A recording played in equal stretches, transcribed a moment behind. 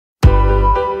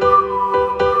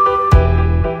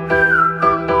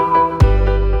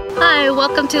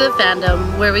welcome to the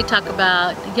Fandom, where we talk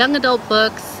about young adult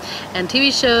books and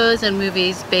TV shows and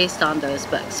movies based on those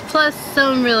books, plus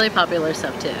some really popular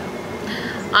stuff too.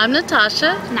 I'm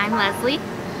Natasha. And I'm Leslie.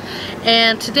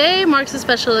 And today marks a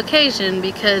special occasion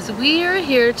because we are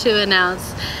here to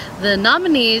announce the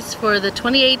nominees for the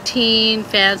 2018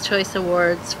 Fans' Choice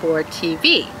Awards for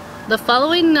TV. The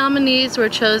following nominees were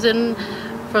chosen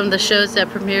from the shows that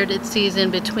premiered its season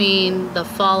between the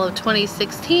fall of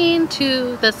 2016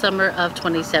 to the summer of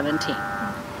 2017.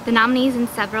 The nominees in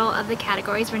several of the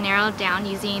categories were narrowed down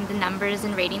using the numbers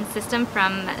and rating system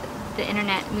from the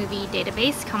Internet Movie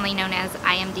Database, commonly known as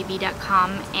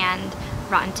IMDb.com and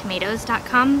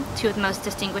RottenTomatoes.com, two of the most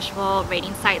distinguishable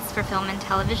rating sites for film and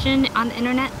television on the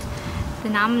internet. The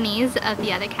nominees of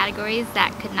the other categories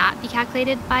that could not be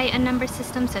calculated by a number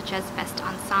system, such as Best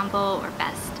Ensemble or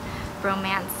Best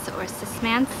Bromance or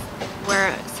Sismance,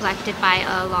 were selected by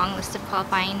a long list of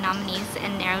qualifying nominees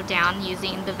and narrowed down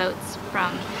using the votes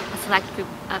from a select group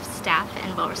of staff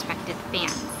and well-respected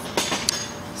fans.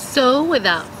 So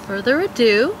without further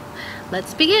ado,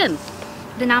 let's begin.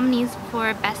 The nominees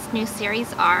for Best New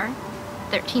Series are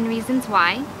 13 Reasons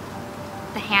Why,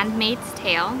 The Handmaid's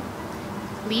Tale,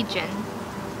 Legion,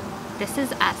 This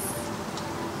Is Us,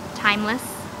 Timeless,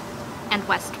 and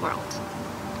Westworld.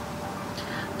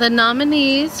 The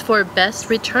nominees for Best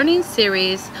Returning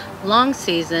Series Long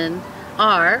Season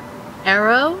are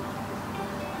Arrow,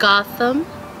 Gotham,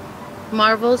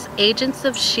 Marvel's Agents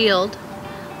of S.H.I.E.L.D.,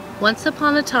 Once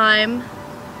Upon a Time,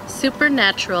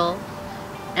 Supernatural,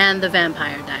 and The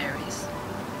Vampire Diaries.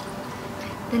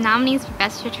 The nominees for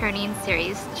Best Returning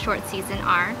Series Short Season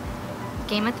are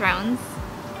Game of Thrones,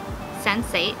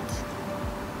 Sense8,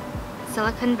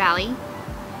 Silicon Valley,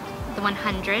 The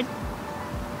 100,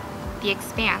 The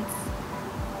Expanse,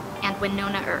 and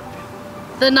Winona Earp.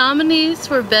 The nominees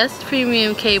for Best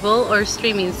Premium Cable or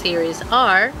Streaming Series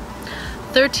are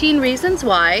 13 Reasons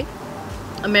Why,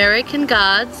 American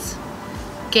Gods,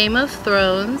 Game of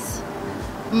Thrones,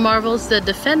 Marvel's The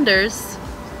Defenders,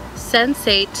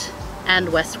 Sense8, and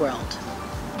Westworld.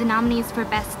 The nominees for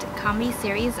Best Comedy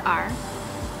Series are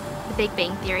The Big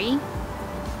Bang Theory,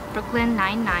 Brooklyn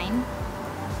Nine-Nine,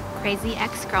 Crazy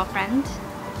Ex-Girlfriend,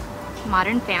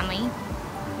 Modern Family,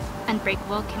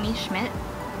 Unbreakable Kimmy Schmidt,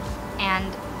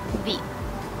 and Veep.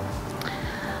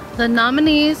 The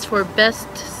nominees for Best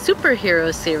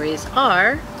Superhero Series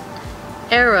are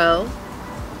Arrow,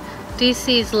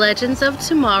 DC's Legends of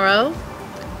Tomorrow,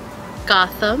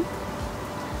 Gotham,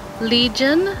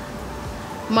 Legion,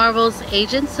 Marvel's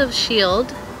Agents of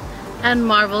S.H.I.E.L.D., and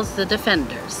Marvel's The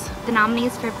Defenders. The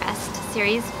nominees for Best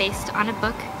Series based on a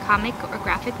book, comic, or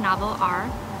graphic novel are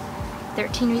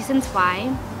 13 Reasons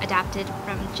Why, adapted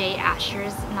from Jay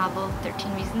Asher's novel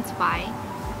 13 Reasons Why,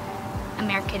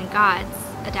 American Gods,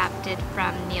 adapted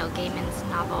from Neil Gaiman's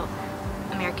novel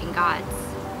American Gods,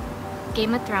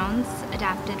 Game of Thrones,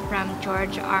 adapted from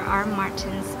George R.R.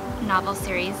 Martin's novel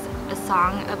series A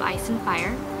Song of Ice and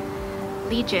Fire,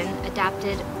 Legion,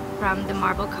 adapted from the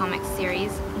Marvel Comics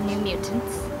series New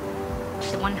Mutants,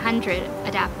 The 100,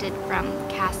 adapted from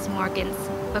Cass Morgan's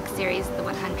book series The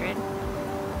 100,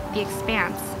 The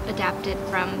Expanse, adapted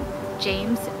from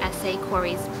James S.A.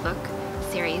 Corey's book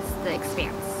series The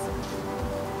Expanse.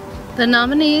 The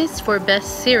nominees for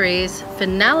Best Series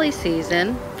Finale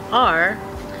Season are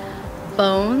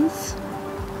Bones,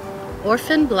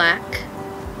 Orphan Black,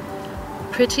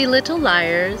 Pretty Little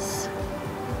Liars,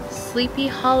 Sleepy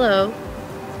Hollow,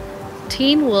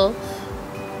 Teen Wolf,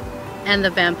 and The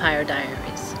Vampire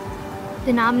Diaries.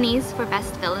 The nominees for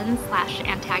Best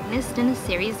Villain/Antagonist in a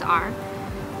series are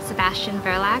Sebastian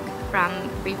Verlaque from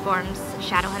Freeform's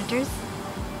Shadowhunters,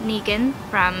 Negan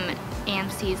from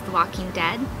AMC's The Walking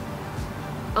Dead,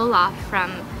 Olaf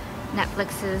from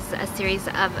Netflix's A Series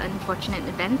of Unfortunate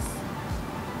Events,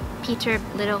 Peter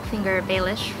Littlefinger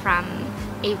Baelish from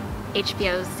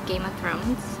HBO's Game of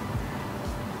Thrones,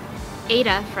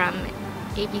 Ada from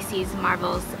ABC's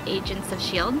Marvel's Agents of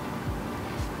S.H.I.E.L.D.,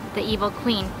 the Evil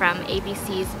Queen from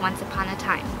ABC's Once Upon a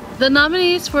Time. The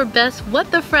nominees for Best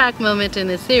What the Frack moment in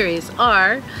a series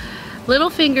are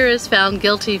Littlefinger is found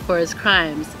guilty for his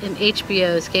crimes in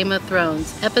HBO's Game of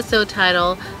Thrones episode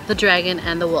title The Dragon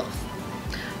and the Wolf.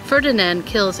 Ferdinand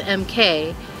kills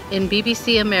MK in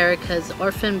BBC America's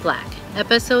Orphan Black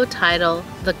episode title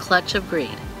The Clutch of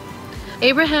Greed.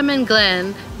 Abraham and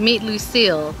Glenn meet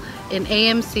Lucille in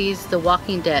AMC's The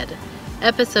Walking Dead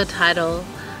episode title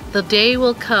The Day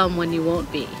Will Come When You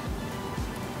Won't Be.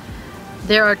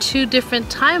 There are two different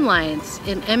timelines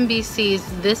in NBC's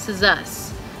This Is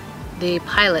Us, the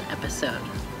pilot episode.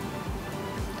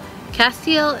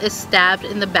 Castiel is stabbed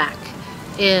in the back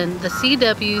in the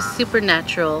CW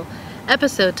Supernatural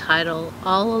episode title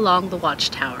All Along the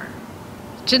Watchtower.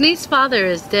 Janice's father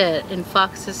is dead in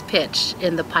Fox's pitch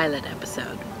in the pilot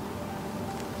episode.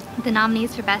 The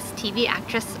nominees for Best TV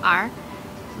Actress are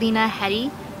Lena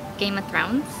Headey, Game of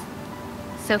Thrones;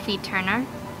 Sophie Turner,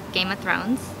 Game of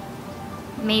Thrones;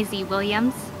 Maisie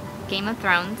Williams, Game of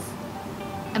Thrones;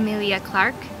 Emilia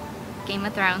Clarke, Game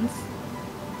of Thrones;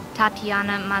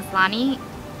 Tatiana Maslany,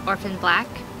 Orphan Black;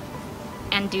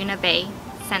 and Duna Bay,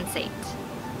 Sense8.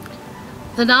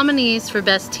 The nominees for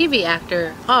Best TV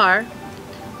Actor are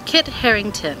Kit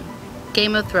Harington,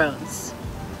 Game of Thrones;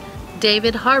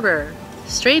 David Harbour,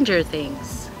 Stranger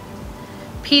Things;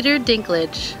 Peter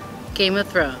Dinklage, Game of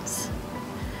Thrones;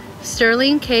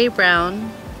 Sterling K.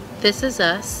 Brown, This Is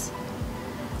Us;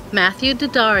 Matthew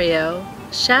Daddario,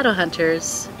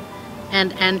 Shadowhunters;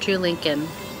 and Andrew Lincoln,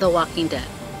 The Walking Dead.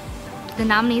 The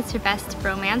nominees for Best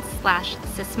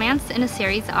Bromance/Sismance in a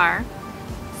series are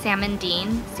Sam and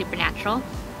Dean, Supernatural;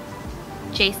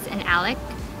 Jace and Alec,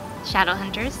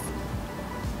 Shadowhunters;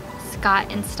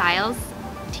 Scott and Styles,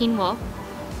 Teen Wolf;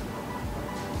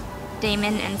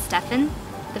 Damon and Stefan,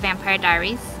 The Vampire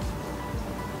Diaries;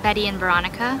 Betty and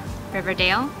Veronica,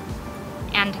 Riverdale;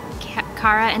 and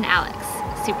Kara and Alex,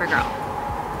 Supergirl.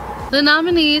 The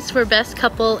nominees for Best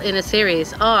Couple in a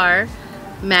Series are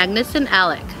Magnus and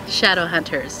Alec,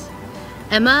 Shadowhunters;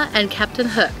 Emma and Captain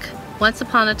Hook, Once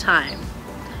Upon a Time;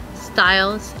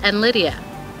 Styles and Lydia,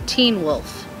 Teen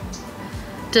Wolf;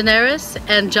 Daenerys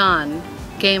and Jon,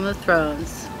 Game of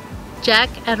Thrones; Jack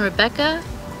and Rebecca,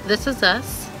 This Is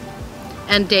Us;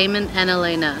 and Damon and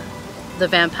Elena, The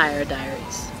Vampire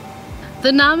Diaries.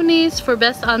 The nominees for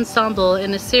Best Ensemble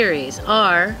in a Series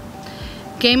are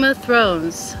Game of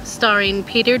Thrones, starring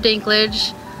Peter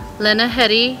Dinklage, Lena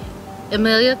Headey,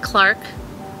 Emilia Clarke,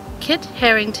 Kit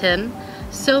Harington,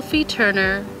 Sophie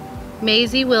Turner,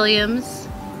 Maisie Williams,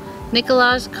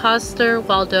 Nicholas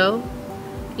Coster-Waldau,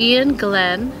 Ian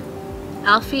Glenn,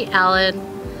 Alfie Allen,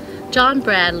 John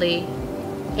Bradley,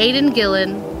 Aidan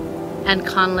Gillen, and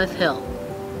Conleth Hill.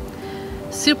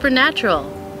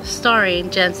 Supernatural, starring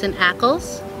Jensen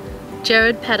Ackles,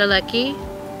 Jared Padalecki,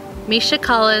 Misha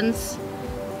Collins,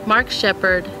 Mark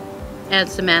Shepard, and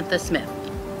Samantha Smith.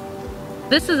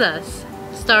 This Is Us,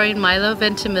 starring Milo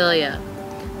Ventimiglia,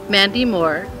 Mandy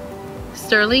Moore,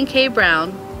 Sterling K.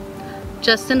 Brown,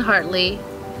 Justin Hartley,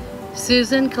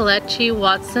 Susan Kelechi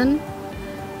Watson,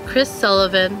 Chris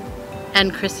Sullivan,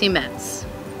 and Chrissy Metz.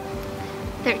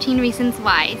 13 Reasons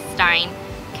Why, starring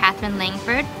Catherine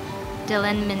Langford,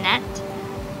 Dylan Minnette,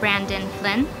 Brandon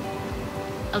Flynn,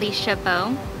 Alicia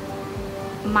Bowe,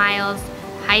 Miles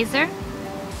Heiser,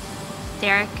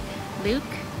 Derek Luke,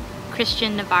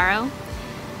 Christian Navarro,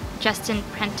 Justin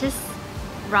Prentice,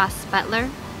 Ross Butler,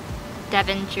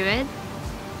 Devin Druid,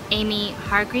 Amy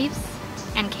Hargreaves,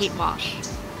 and Kate Walsh.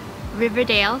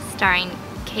 Riverdale, starring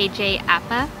KJ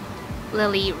Apa,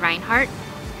 Lily Reinhart,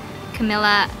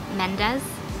 Camila Mendez,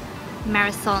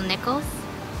 Marisol Nichols,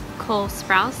 Cole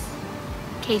Sprouse,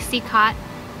 Casey Cott,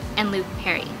 and Luke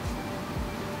Perry.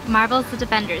 Marvel's The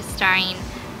Defenders, starring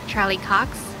Charlie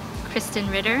Cox, Kristen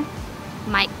Ritter,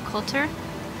 Mike Coulter,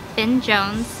 Finn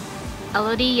Jones,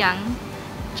 Elodie Young,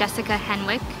 Jessica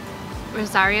Henwick,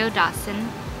 Rosario Dawson,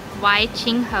 Wai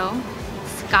Ching Ho,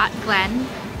 Scott Glenn,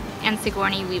 and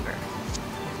Sigourney Weaver.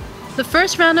 The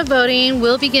first round of voting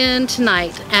will begin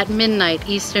tonight at midnight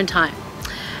Eastern Time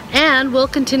and will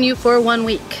continue for 1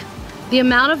 week. The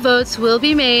amount of votes will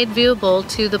be made viewable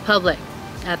to the public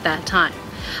at that time.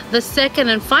 The second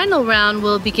and final round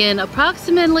will begin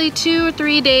approximately 2 or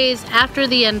 3 days after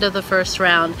the end of the first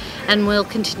round and will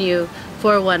continue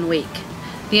for 1 week.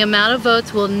 The amount of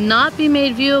votes will not be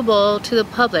made viewable to the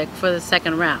public for the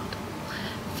second round.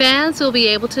 Fans will be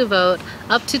able to vote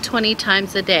up to 20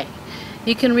 times a day.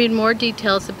 You can read more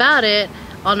details about it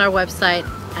on our website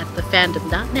at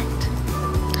thefandom.net.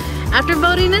 After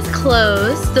voting is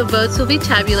closed, the votes will be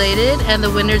tabulated and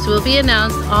the winners will be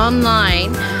announced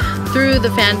online through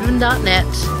thefandom.net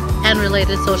and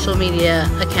related social media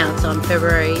accounts on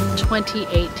February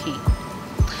 2018.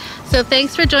 So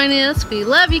thanks for joining us. We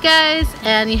love you guys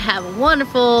and you have a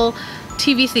wonderful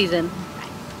TV season.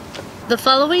 The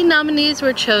following nominees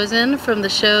were chosen from the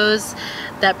shows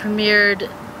that premiered.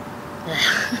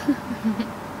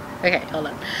 Okay, hold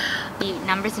on. The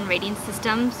numbers and rating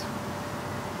systems.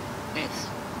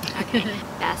 Okay.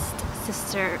 Best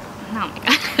sister. Oh my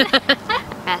god.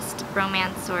 Best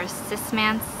romance or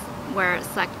Sismance were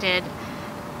selected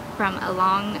from a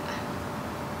long.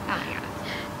 Oh my god.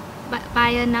 But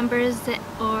by numbers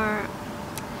or.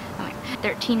 Oh my god.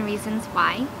 13 Reasons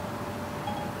Why.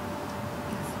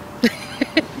 I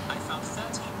found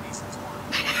 13 reasons why.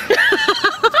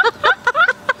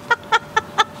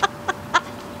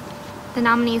 The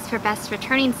nominees for Best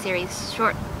Returning Series,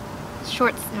 The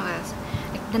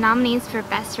nominees for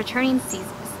Best Returning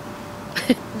Series,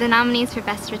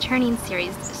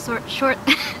 The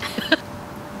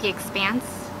Expanse,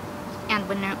 and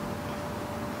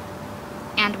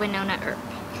Winona Earp.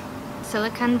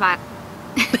 Silicon Valley.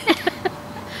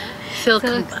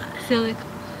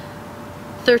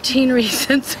 13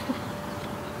 Reasons.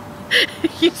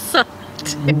 You saw it.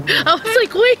 I was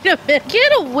like, wait a minute,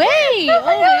 get away! Oh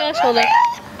my gosh, hold on.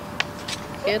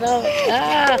 Get out.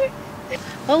 Ah.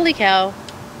 Holy cow.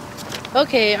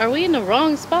 Okay, are we in the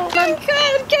wrong spot? Oh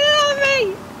God, get out of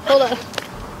me! Hold on.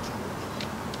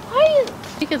 Why is... I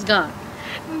think it's gone.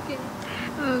 Okay.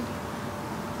 Oh.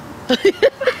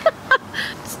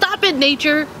 Stop it,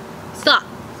 nature. Stop.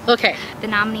 Okay. The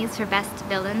nominees for Best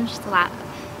Villain,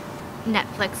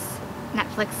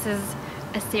 Netflix's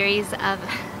a series of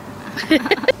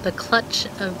The Clutch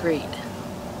of Greed.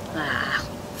 Ah.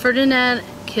 Ferdinand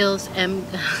kills never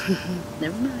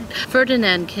mind.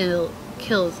 Ferdinand kills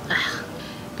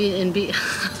B. I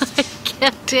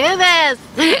can't do this.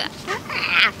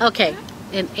 Okay.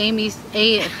 And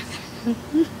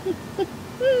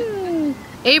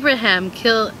Abraham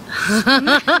kill.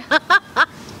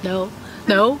 No.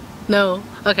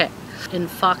 Okay. In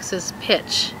Fox's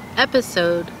Pitch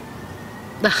episode.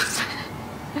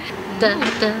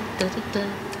 Okay.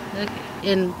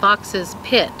 In Fox's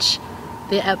Pitch,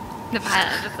 I'm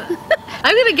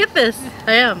gonna get this.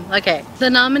 I am. Okay. The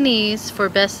nominees for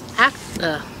Best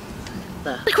Actor.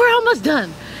 We're almost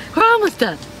done.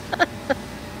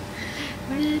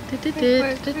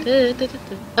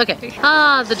 Okay.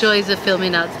 Ah, the joys of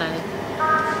filming outside.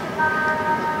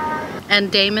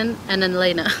 And Damon and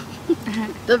Elena.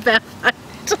 The vampire.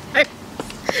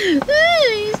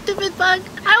 You stupid bug.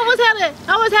 I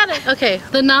almost had it. Okay.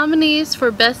 The nominees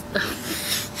for Best...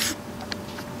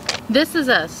 This Is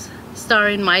Us,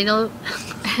 starring Milo...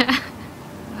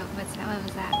 What was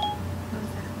that?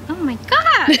 Oh my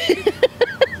God!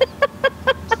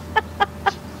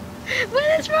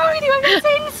 What is wrong with you? I'm not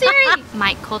saying Siri.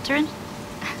 Mike Coulter.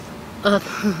 I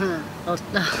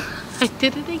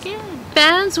did it again.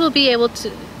 Fans will be able to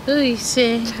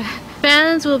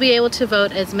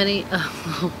vote as many.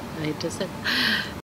 I just said.